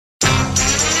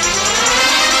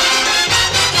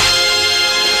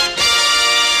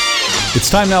It's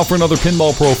time now for another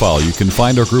Pinball Profile. You can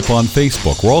find our group on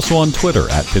Facebook. We're also on Twitter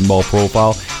at Pinball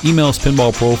Profile. Email us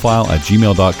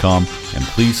pinballprofile@gmail.com, and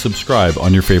please subscribe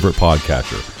on your favorite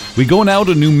podcatcher. We go now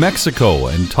to New Mexico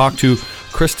and talk to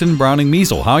Kristen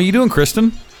Browning-Meisel. How are you doing,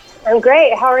 Kristen? I'm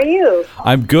great. How are you?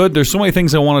 I'm good. There's so many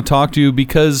things I want to talk to you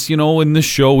because, you know, in this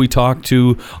show we talk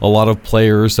to a lot of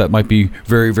players that might be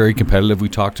very, very competitive. We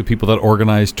talk to people that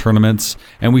organize tournaments,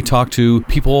 and we talk to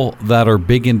people that are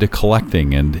big into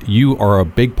collecting, and you are a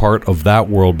big part of that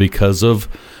world because of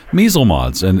Meisel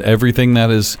Mods and everything that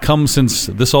has come since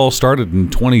this all started in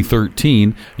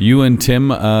 2013. You and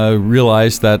Tim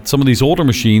realized that some of these older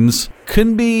machines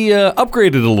can be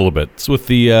upgraded a little bit with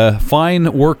the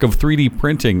fine work of 3D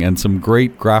printing and some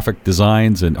great graphic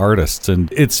designs and artists.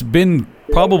 And it's been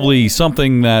probably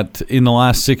something that in the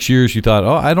last 6 years you thought,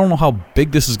 oh, I don't know how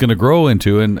big this is going to grow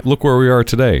into, and look where we are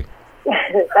today.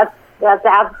 That's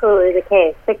absolutely the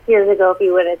case. 6 years ago, if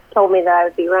you would have told me that I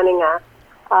would be running a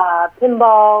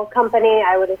pinball company,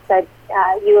 I would have said,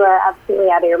 you are absolutely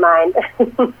out of your mind.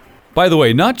 By the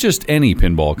way, not just any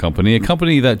pinball company, a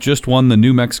company that just won the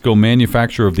New Mexico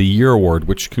Manufacturer of the Year Award,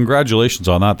 which congratulations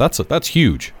on that. That's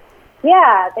huge.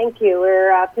 Yeah, thank you.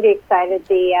 We're pretty excited.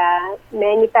 The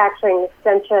Manufacturing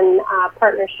Extension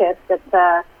Partnership, that's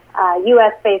a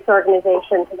U.S.-based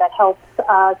organization that helps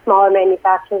smaller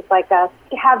manufacturers like us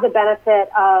have the benefit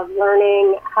of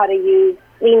learning how to use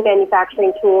lean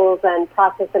manufacturing tools and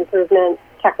process improvement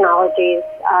technologies,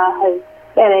 has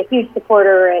been a huge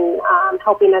supporter in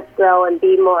helping us grow and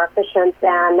be more efficient.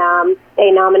 And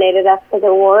they nominated us for the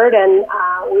award, and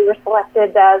we were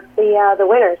selected as the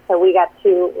winners. So we got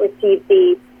to receive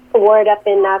the award up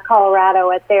in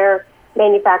Colorado at their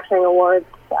manufacturing awards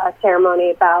ceremony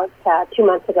about 2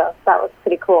 months ago. So that was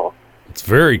pretty cool. It's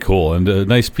very cool and a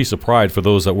nice piece of pride for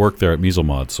those that work there at Meisel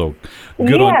Mod. So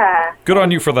good on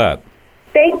you for that.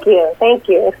 Thank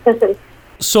you.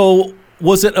 So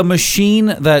was it a machine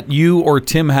that you or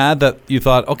Tim had that you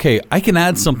thought, okay, I can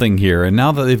add something here, and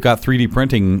now that they've got 3D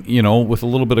printing, you know, with a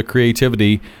little bit of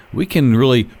creativity, we can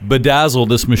really bedazzle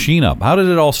this machine up? How did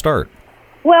it all start?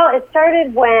 Well, it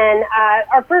started when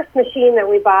our first machine that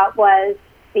we bought was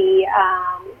the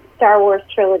Star Wars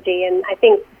trilogy, and I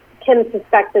think Tim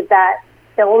suspected that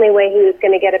the only way he was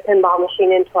going to get a pinball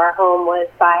machine into our home was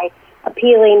by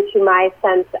appealing to my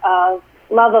sense of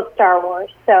love of Star Wars.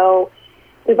 So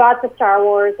we bought the Star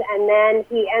Wars, and then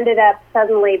he ended up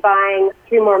suddenly buying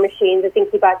 3 more machines. I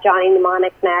think he bought Johnny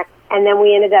Mnemonic next, and then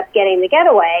we ended up getting the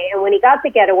Getaway. And when he got the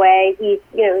Getaway, he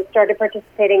started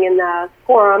participating in the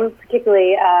forum,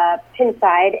 particularly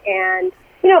Pinside, and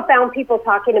found people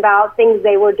talking about things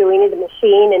they were doing to the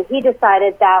machine. And he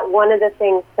decided that one of the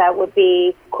things that would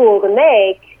be cool to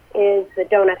make is the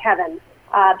Donut Heaven.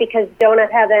 Because Donut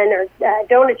Heaven or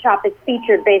Donut Shop is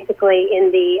featured basically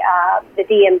in the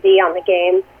DMD on the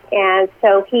game. And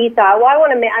so he thought, well,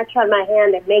 I tried my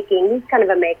hand at making. He's kind of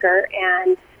a maker.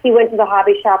 And he went to the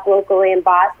hobby shop locally and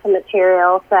bought some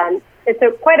materials. And it's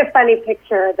quite a funny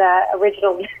picture, the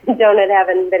original Donut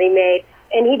Heaven that he made.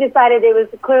 And he decided it was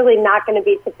clearly not going to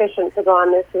be sufficient to go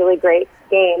on this really great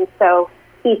game. So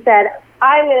he said,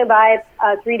 I'm going to buy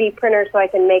a 3D printer so I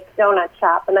can make Donut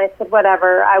Shop. And I said,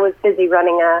 whatever. I was busy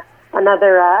running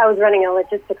I was running a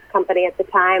logistics company at the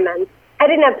time, and I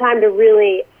didn't have time to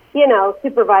really,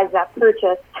 supervise that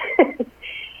purchase.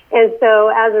 And so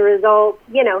as a result,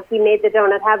 he made the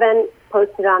Donut Heaven,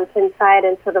 posted on Pinside,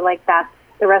 and sort of like that,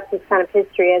 the rest is kind of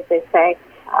history, as they say.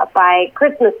 By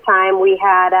Christmas time, we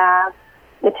had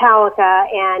Metallica,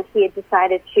 and he had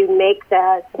decided to make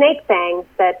the snake fangs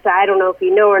that I don't know if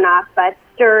you know or not, but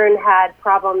Stern had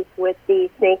problems with the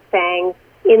snake fangs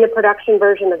in the production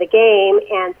version of the game,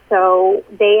 and so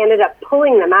they ended up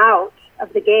pulling them out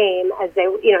of the game as they,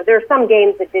 there are some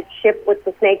games that did ship with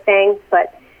the snake fangs,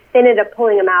 but they ended up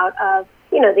pulling them out of,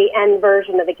 the end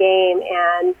version of the game.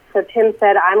 And so Tim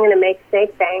said, I'm going to make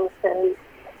snake fangs, and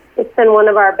it's been one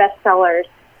of our best sellers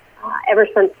ever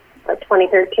since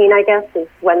 2013, I guess, is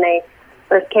when they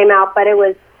first came out. But it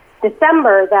was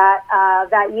December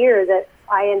that year that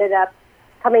I ended up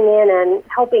coming in and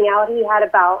helping out. He had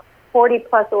about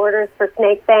 40-plus orders for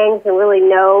snake fangs and really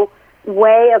no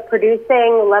way of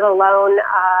producing, let alone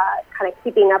kind of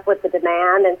keeping up with the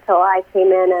demand, until I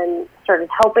came in and started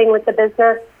helping with the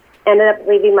business. Ended up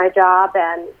leaving my job,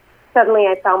 and suddenly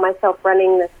I found myself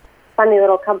running this funny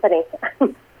little company.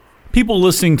 People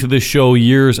listening to this show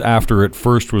years after it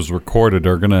first was recorded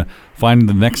are going to find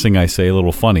the next thing I say a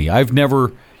little funny. I've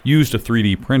never used a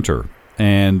 3D printer,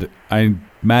 and I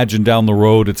imagine down the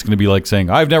road it's going to be like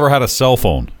saying, I've never had a cell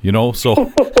phone,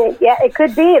 so... Yeah, it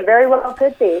could be. It very well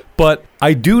could be. But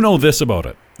I do know this about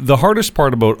it. The hardest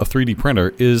part about a 3D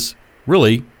printer is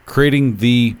really creating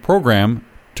the program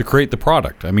to create the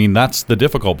product. I mean, that's the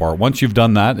difficult part. Once you've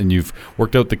done that and you've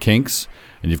worked out the kinks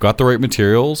and you've got the right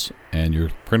materials and your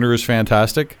printer is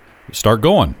fantastic, start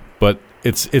going. But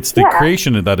it's the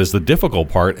creation that is the difficult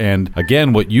part. And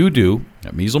again, what you do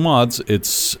at Measle Mods,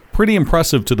 it's pretty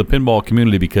impressive to the pinball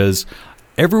community, because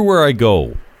everywhere I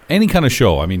go, any kind of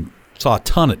show, I mean, saw a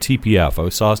ton at TPF, I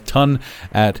saw a ton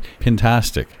at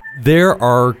Pintastic. There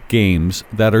are games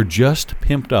that are just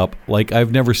pimped up like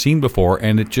I've never seen before,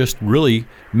 and it just really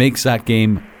makes that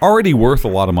game already worth a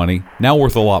lot of money, now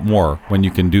worth a lot more when you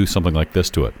can do something like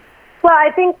this to it. Well,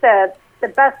 I think the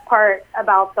best part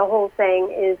about the whole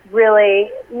thing is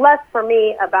really less for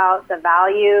me about the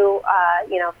value,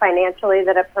 financially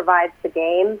that it provides the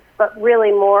game, but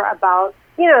really more about,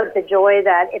 the joy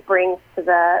that it brings to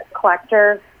the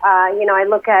collector. I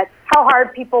look at how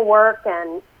hard people work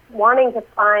and wanting to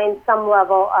find some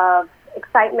level of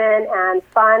excitement and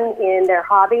fun in their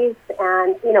hobbies,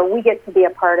 and we get to be a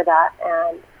part of that,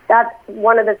 and that's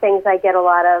one of the things I get a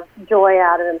lot of joy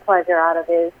out of and pleasure out of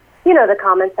is the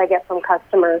comments I get from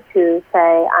customers who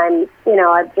say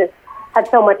I've just had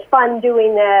so much fun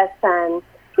doing this, and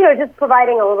just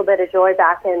providing a little bit of joy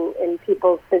back in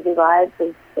people's busy lives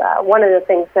is one of the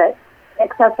things that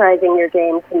accessorizing your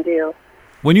game can do.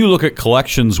 When you look at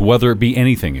collections, whether it be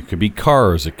anything, it could be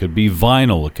cars, it could be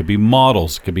vinyl, it could be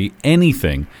models, it could be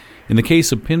anything. In the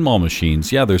case of pinball machines,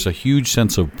 there's a huge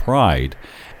sense of pride.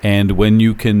 And when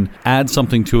you can add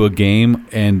something to a game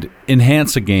and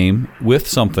enhance a game with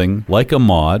something like a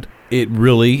mod, it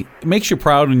really makes you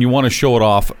proud, and you want to show it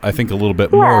off, I think, a little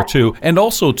bit more, too. And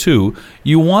also, too,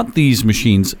 you want these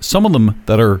machines, some of them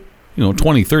that are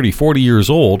 20, 30, 40 years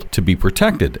old, to be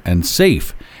protected and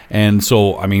safe. And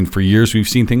so, I mean, for years we've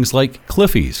seen things like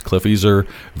Cliffies. Cliffies are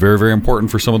very, very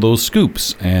important for some of those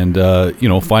scoops and,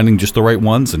 finding just the right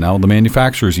ones. And now the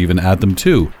manufacturers even add them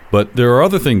too. But there are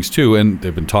other things too, and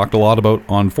they've been talked a lot about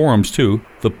on forums too,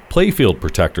 the playfield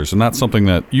protectors. And that's something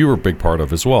that you were a big part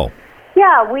of as well.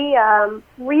 Yeah, we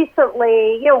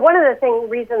recently, one of the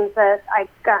reasons that I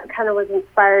was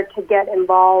inspired to get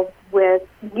involved with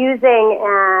using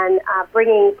and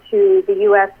bringing to the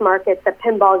U.S. market the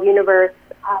Pinball Universe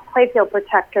playfield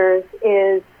protectors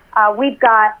is we've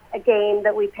got a game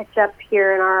that we picked up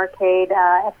here in our arcade,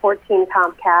 F-14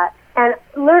 Tomcat. And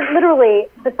literally,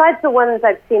 besides the ones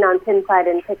I've seen on Pinside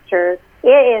and pictures, it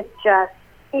is just,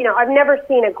 I've never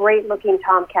seen a great-looking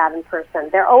Tomcat in person.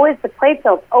 The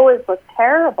playfields always look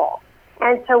terrible.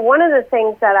 And so one of the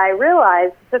things that I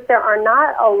realized is that there are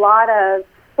not a lot of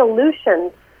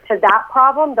solutions to that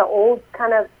problem, the old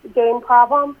kind of game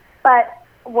problem. But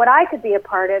what I could be a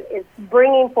part of is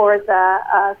bringing forth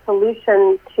a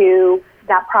solution to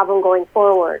that problem going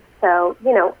forward. So,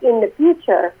 in the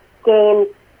future, games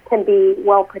can be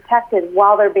well protected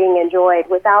while they're being enjoyed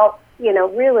without,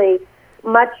 really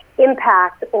much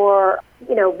impact or,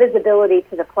 visibility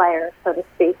to the player, so to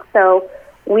speak. So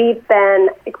we've been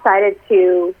excited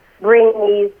to bring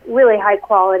these really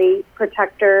high-quality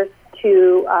protectors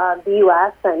to the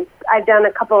U.S., and I've done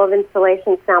a couple of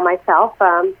installations now myself.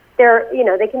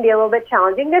 They can be a little bit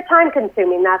challenging. They're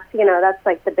time-consuming. That's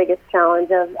like the biggest challenge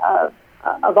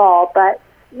of all. But,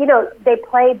 they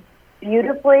play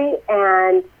beautifully,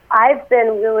 and I've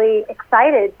been really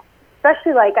excited,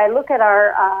 especially like I look at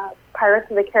our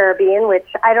Pirates of the Caribbean, which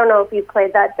I don't know if you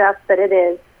played that, Jeff, but it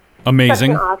is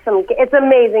amazing. It's an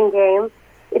amazing game.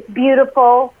 It's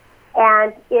beautiful,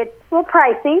 and it's a little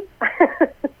pricey.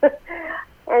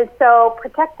 And so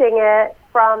protecting it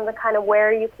from the kind of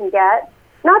wear you can get,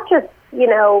 not just,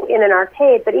 in an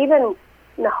arcade, but even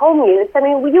in the home use. I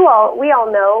mean, we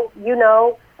all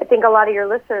know, I think a lot of your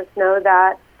listeners know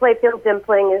that playfield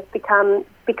dimpling has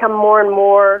become more and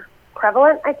more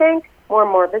prevalent, I think, more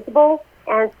and more visible.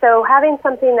 And so having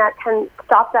something that can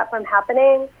stop that from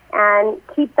happening and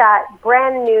keep that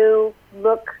brand new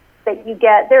look that you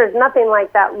get, there is nothing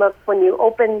like that look when you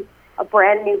open a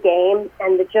brand new game,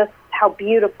 and just how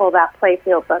beautiful that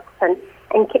playfield looks. And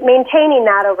maintaining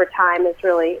that over time is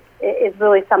really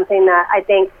something that I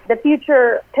think the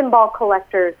future pinball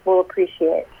collectors will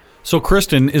appreciate. So,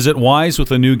 Kristen, is it wise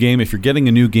with a new game, if you're getting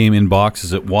a new game in box,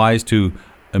 is it wise to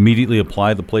immediately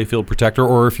apply the playfield protector?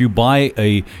 Or if you buy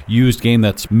a used game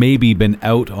that's maybe been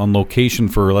out on location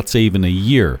for, let's say, even a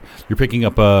year, you're picking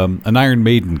up an Iron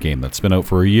Maiden game that's been out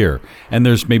for a year, and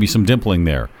there's maybe some dimpling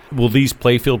there. Will these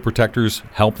playfield protectors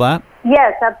help that?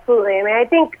 Yes, absolutely. I mean, I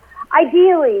think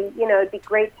ideally, it'd be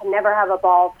great to never have a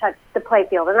ball touch the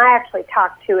playfield. And I actually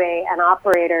talked to an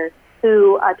operator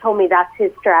who told me that's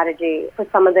his strategy for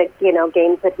some of the,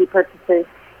 games that he purchases.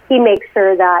 He makes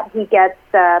sure that he gets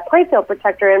the playfield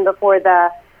protector in before the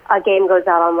a game goes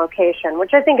out on location,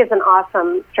 which I think is an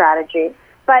awesome strategy.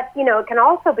 But, it can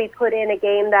also be put in a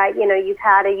game that, you've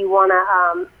had and you want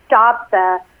to stop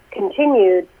the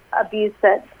continued abuse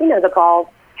that, the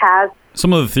ball has.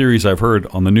 Some of the theories I've heard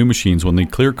on the new machines, when they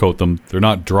clear coat them, they're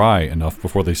not dry enough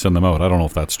before they send them out. I don't know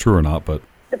if that's true or not, but...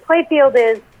 The playfield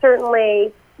is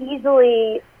certainly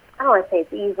easily, I don't want to say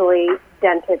it's easily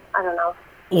dented, I don't know.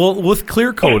 Well, with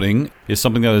clear coating is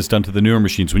something that is done to the newer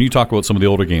machines. When you talk about some of the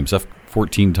older games,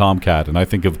 F-14 Tomcat, and I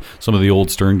think of some of the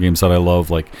old Stern games that I love,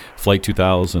 like Flight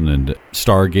 2000 and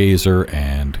Stargazer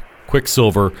and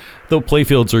Quicksilver, the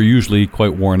playfields are usually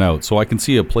quite worn out. So I can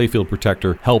see a playfield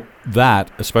protector help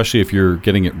that, especially if you're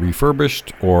getting it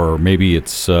refurbished, or maybe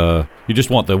it's you just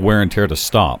want the wear and tear to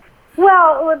stop.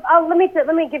 Well, let me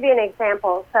give you an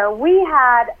example. So we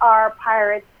had our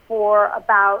Pirates for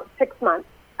about 6 months.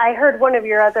 I heard one of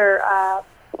the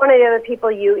other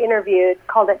people you interviewed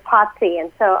called it Potsy,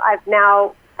 and so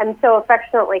I'm so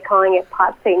affectionately calling it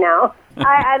Potsy now.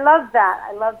 I love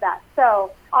that.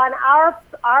 So on our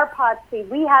Potsy,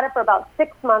 we had it for about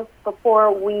 6 months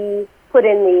before we put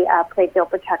in the playfield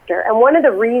protector. And one of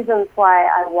the reasons why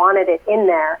I wanted it in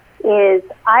there is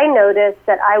I noticed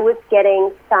that I was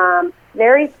getting some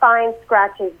very fine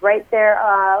scratches right there,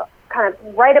 kind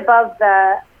of right above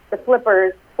the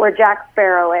flippers where Jack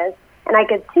Sparrow is. And I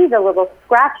could see the little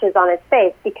scratches on his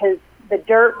face because the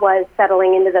dirt was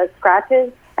settling into those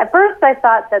scratches. At first I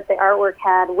thought that the artwork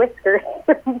had whiskers,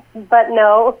 but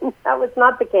no, that was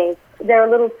not the case. They're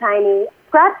little tiny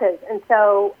scratches. And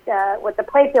so what the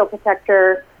playfield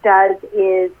protector does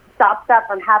is stops that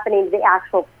from happening to the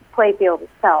actual playfield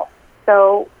itself.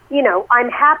 So, I'm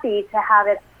happy to have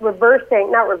it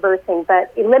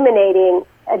but eliminating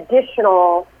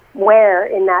additional wear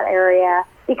in that area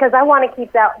because I want to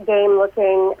keep that game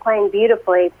playing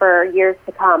beautifully for years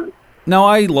to come. Now,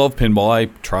 I love pinball. I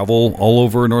travel all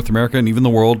over North America and even the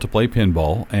world to play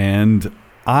pinball, and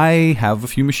I have a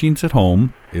few machines at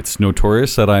home. It's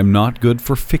notorious that I'm not good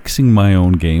for fixing my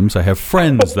own games. I have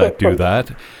friends that do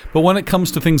that. But when it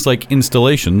comes to things like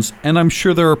installations, and I'm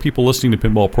sure there are people listening to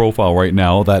Pinball Profile right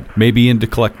now that may be into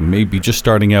collecting, maybe just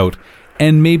starting out,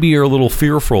 and maybe are a little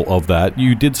fearful of that.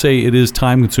 You did say it is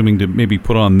time-consuming to maybe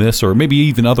put on this or maybe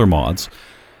even other mods.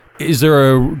 Is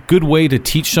there a good way to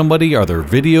teach somebody? Are there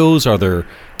videos? Are there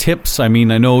tips? I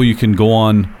mean, I know you can go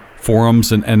on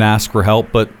forums and ask for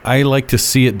help, but I like to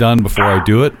see it done before I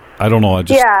do it. I don't know.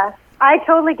 Yeah, I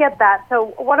totally get that.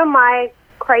 So one of my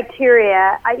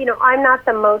criteria, I'm not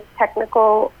the most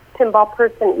technical pinball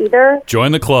person either.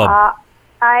 Join the club.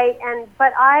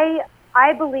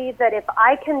 I believe that if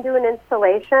I can do an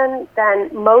installation, then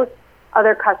most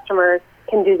other customers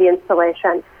can do the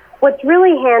installation. What's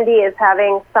really handy is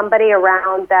having somebody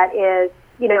around that is,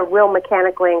 real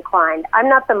mechanically inclined. I'm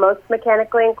not the most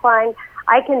mechanically inclined.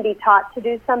 I can be taught to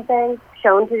do something,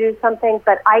 shown to do something,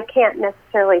 but I can't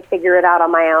necessarily figure it out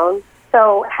on my own.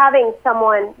 So having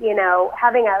someone,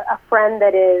 having a friend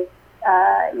that is,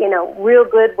 real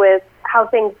good with how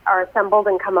things are assembled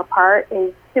and come apart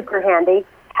is super handy.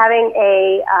 Having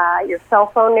your cell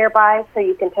phone nearby so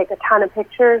you can take a ton of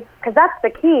pictures, because that's the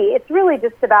key. It's really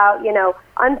just about,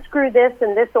 unscrew this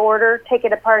in this order, take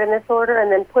it apart in this order,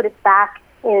 and then put it back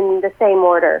in the same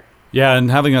order. Yeah,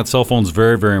 and having that cell phone is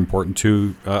very, very important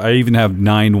too. I even have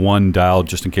 9-1 dialed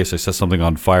just in case I set something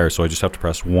on fire, so I just have to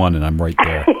press 1 and I'm right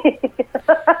there.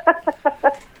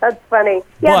 That's funny.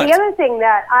 Yeah, the other thing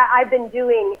that I've been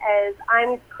doing is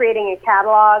I'm creating a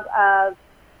catalog of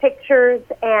pictures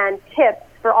and tips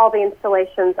for all the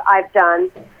installations I've done.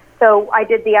 So I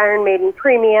did the Iron Maiden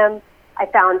Premium. I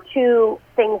found 2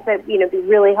 things that be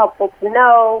really helpful to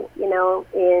know.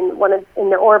 In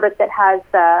the orbit that has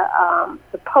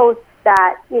the post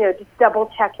that just double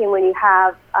checking when you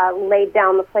have laid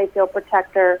down the playfield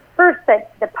protector. First,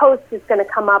 that the post is going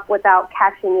to come up without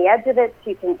catching the edge of it,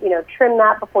 so you can trim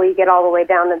that before you get all the way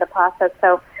down to the process.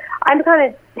 So I'm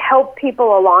going to help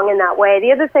people along in that way.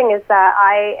 The other thing is that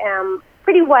I am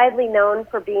pretty widely known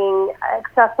for being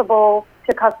accessible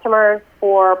to customers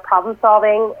for problem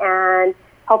solving and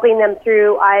helping them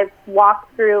through. I've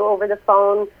walked through over the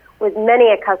phone with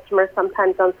many a customer,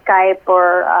 sometimes on Skype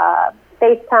or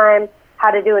FaceTime, how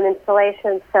to do an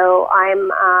installation. So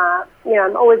I'm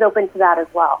always open to that as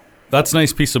well. That's a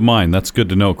nice peace of mind. That's good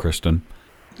to know, Kristen.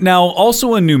 Now,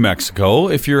 also in New Mexico,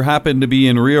 if you happen to be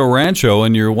in Rio Rancho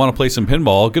and you want to play some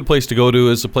pinball, a good place to go to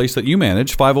is a place that you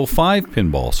manage, 505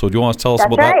 Pinball. So do you want to tell us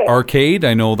about that arcade?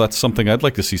 I know that's something I'd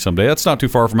like to see someday. That's not too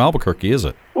far from Albuquerque, is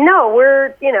it? No,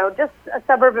 we're, just a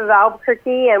suburb of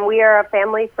Albuquerque, and we are a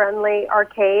family-friendly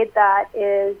arcade that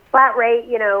is flat rate,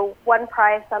 one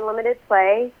price, unlimited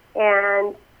play.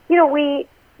 And,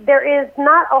 there is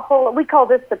not a whole, we call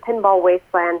this the pinball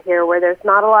wasteland here, where there's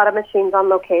not a lot of machines on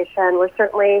location. We're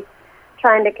certainly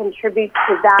trying to contribute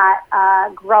to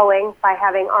that growing by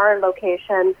having our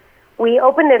location. We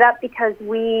opened it up because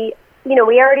we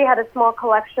already had a small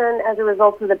collection as a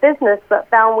result of the business, but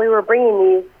found we were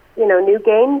bringing these, new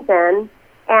games in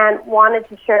and wanted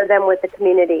to share them with the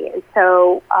community. And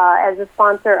so as a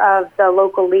sponsor of the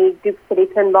local league, Duke City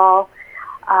Pinball,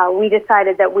 we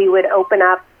decided that we would open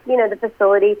up, the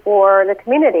facility for the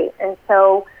community. And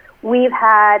so we've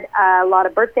had a lot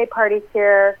of birthday parties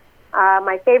here.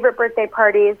 My favorite birthday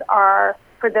parties are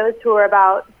for those who are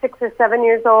about 6 or 7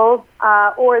 years old,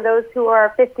 or those who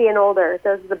are 50 and older.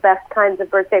 Those are the best kinds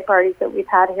of birthday parties that we've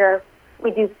had here.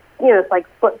 We do, it's like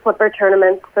split flipper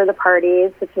tournaments for the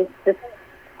parties, which is just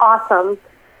awesome.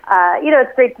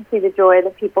 It's great to see the joy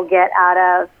that people get out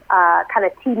of kind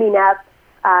of teaming up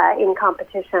in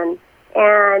competition.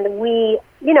 And we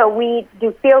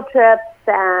do field trips,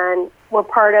 and we're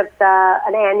part of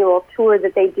an annual tour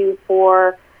that they do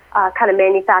for kind of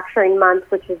manufacturing month,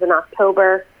 which is in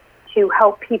October, to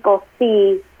help people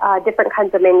see different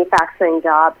kinds of manufacturing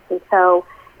jobs. And so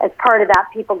as part of that,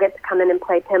 people get to come in and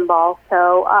play pinball.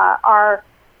 So our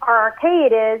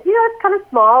arcade is, it's kind of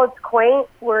small. It's quaint.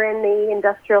 We're in the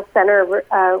industrial center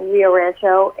of Rio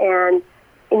Rancho, and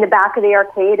in the back of the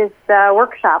arcade is the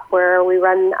workshop where we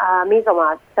run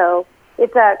Mesomods. So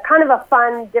it's a kind of a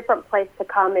fun, different place to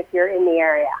come if you're in the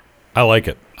area. I like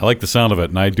it. I like the sound of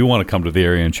it, and I do want to come to the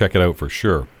area and check it out for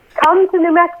sure. Come to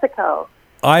New Mexico.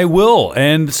 I will.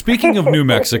 And speaking of New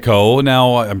Mexico,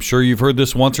 now I'm sure you've heard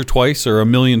this once or twice or a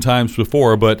million times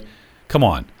before, but come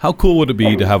on. How cool would it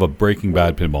be to have a Breaking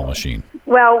Bad pinball machine?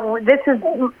 Well, this is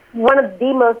one of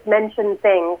the most mentioned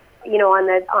things,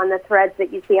 on the threads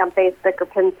that you see on Facebook or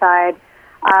Pinside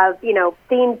of,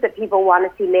 themes that people want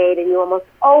to see made, and you almost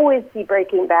always see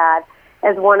Breaking Bad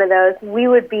as one of those. We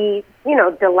would be,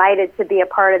 delighted to be a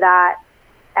part of that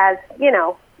as,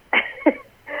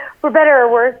 for better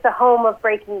or worse, the home of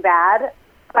Breaking Bad.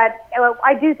 But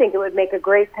I do think it would make a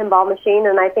great pinball machine,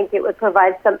 and I think it would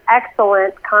provide some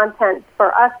excellent content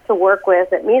for us to work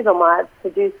with at Mesomods to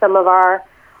do some of our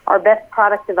best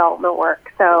product development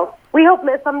work. So we hope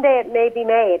that someday it may be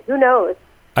made. Who knows?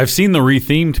 I've seen the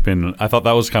rethemed pin. I thought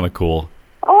that was kind of cool.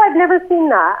 Oh, I've never seen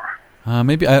that.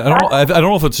 Maybe I don't know. I don't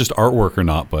know if it's just artwork or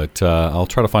not, but I'll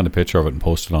try to find a picture of it and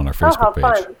post it on our Facebook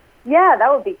page. Fun. Yeah,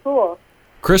 that would be cool.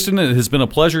 Kristen, it has been a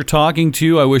pleasure talking to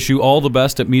you. I wish you all the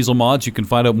best at Mesomods. You can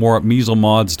find out more at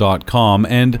mesomods.com.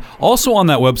 And also on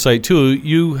that website, too,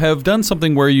 you have done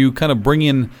something where you kind of bring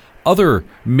in other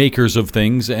makers of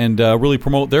things and really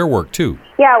promote their work, too.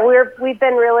 Yeah, we've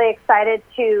been really excited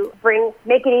to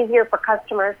make it easier for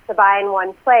customers to buy in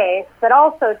one place, but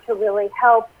also to really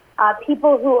help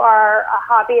people who are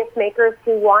hobbyist makers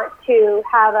who want to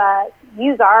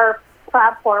use our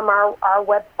platform, our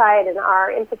website, and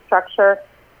our infrastructure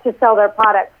to sell their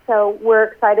products. So we're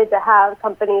excited to have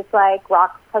companies like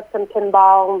Rock's Custom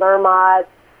Pinball, Lermod,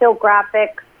 Still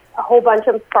Graphics, a whole bunch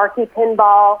of Sparky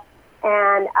Pinball,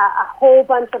 and a whole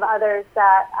bunch of others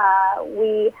that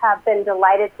we have been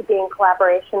delighted to be in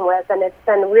collaboration with. And it's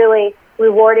been really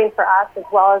rewarding for us, as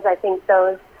well as I think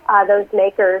those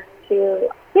makers, to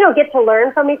get to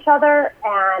learn from each other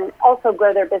and also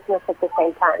grow their business at the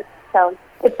same time. So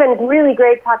it's been really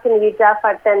great talking to you, Jeff.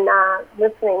 I've been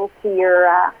listening to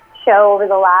your show over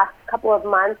the last couple of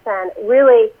months, and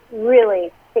really,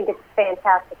 really think it's a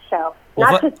fantastic show. Well,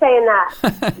 not just saying that,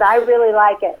 but I really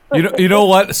like it. You know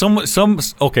what?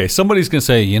 Somebody's gonna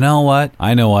say, you know what?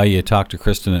 I know why you talk to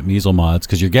Kristen at Mesomods,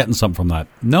 because you're getting something from that.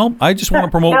 No, I just want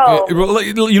to promote. No.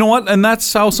 You know what? And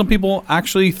that's how some people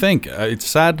actually think. It's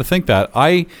sad to think that.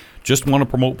 I just want to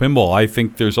promote pinball. I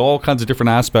think there's all kinds of different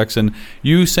aspects, and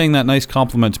you saying that nice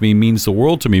compliment to me means the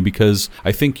world to me, because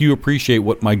I think you appreciate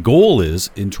what my goal is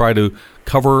in try to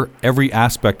cover every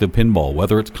aspect of pinball,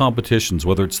 whether it's competitions,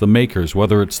 whether it's the makers,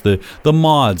 whether it's the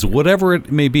mods, whatever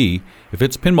it may be. If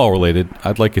it's pinball related,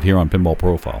 I'd like it here on Pinball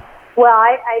Profile. Well,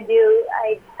 I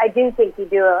do think you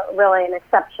do an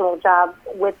exceptional job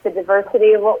with the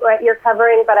diversity of what you're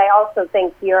covering, but I also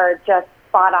think you're just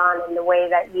spot on in the way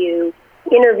that you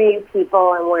interview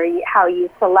people and how you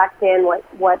select in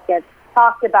what gets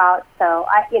talked about. So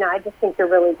I just think you're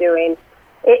really doing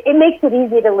it makes it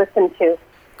easy to listen to.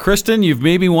 Kristen, you've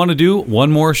made me want to do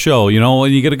one more show.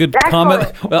 When you get a good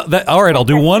comment. Well, all right, I'll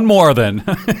do one more then.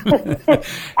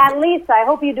 At least, I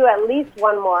hope you do at least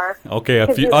one more. Okay, I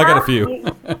got a few.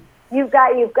 You've got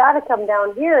to come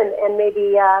down here and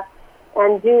maybe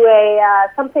and do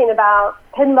something about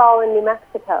pinball in New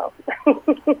Mexico.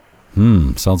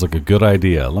 Sounds like a good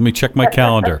idea. Let me check my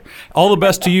calendar. All the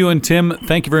best to you and Tim.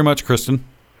 Thank you very much, Kristen.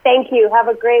 Thank you. Have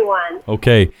a great one.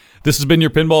 Okay. This has been your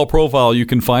Pinball Profile. You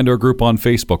can find our group on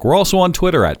Facebook. We're also on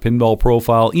Twitter at Pinball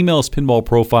Profile. Email us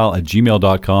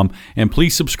pinballprofile@gmail.com. And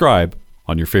please subscribe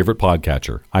on your favorite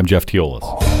podcatcher. I'm Jeff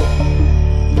Teolis.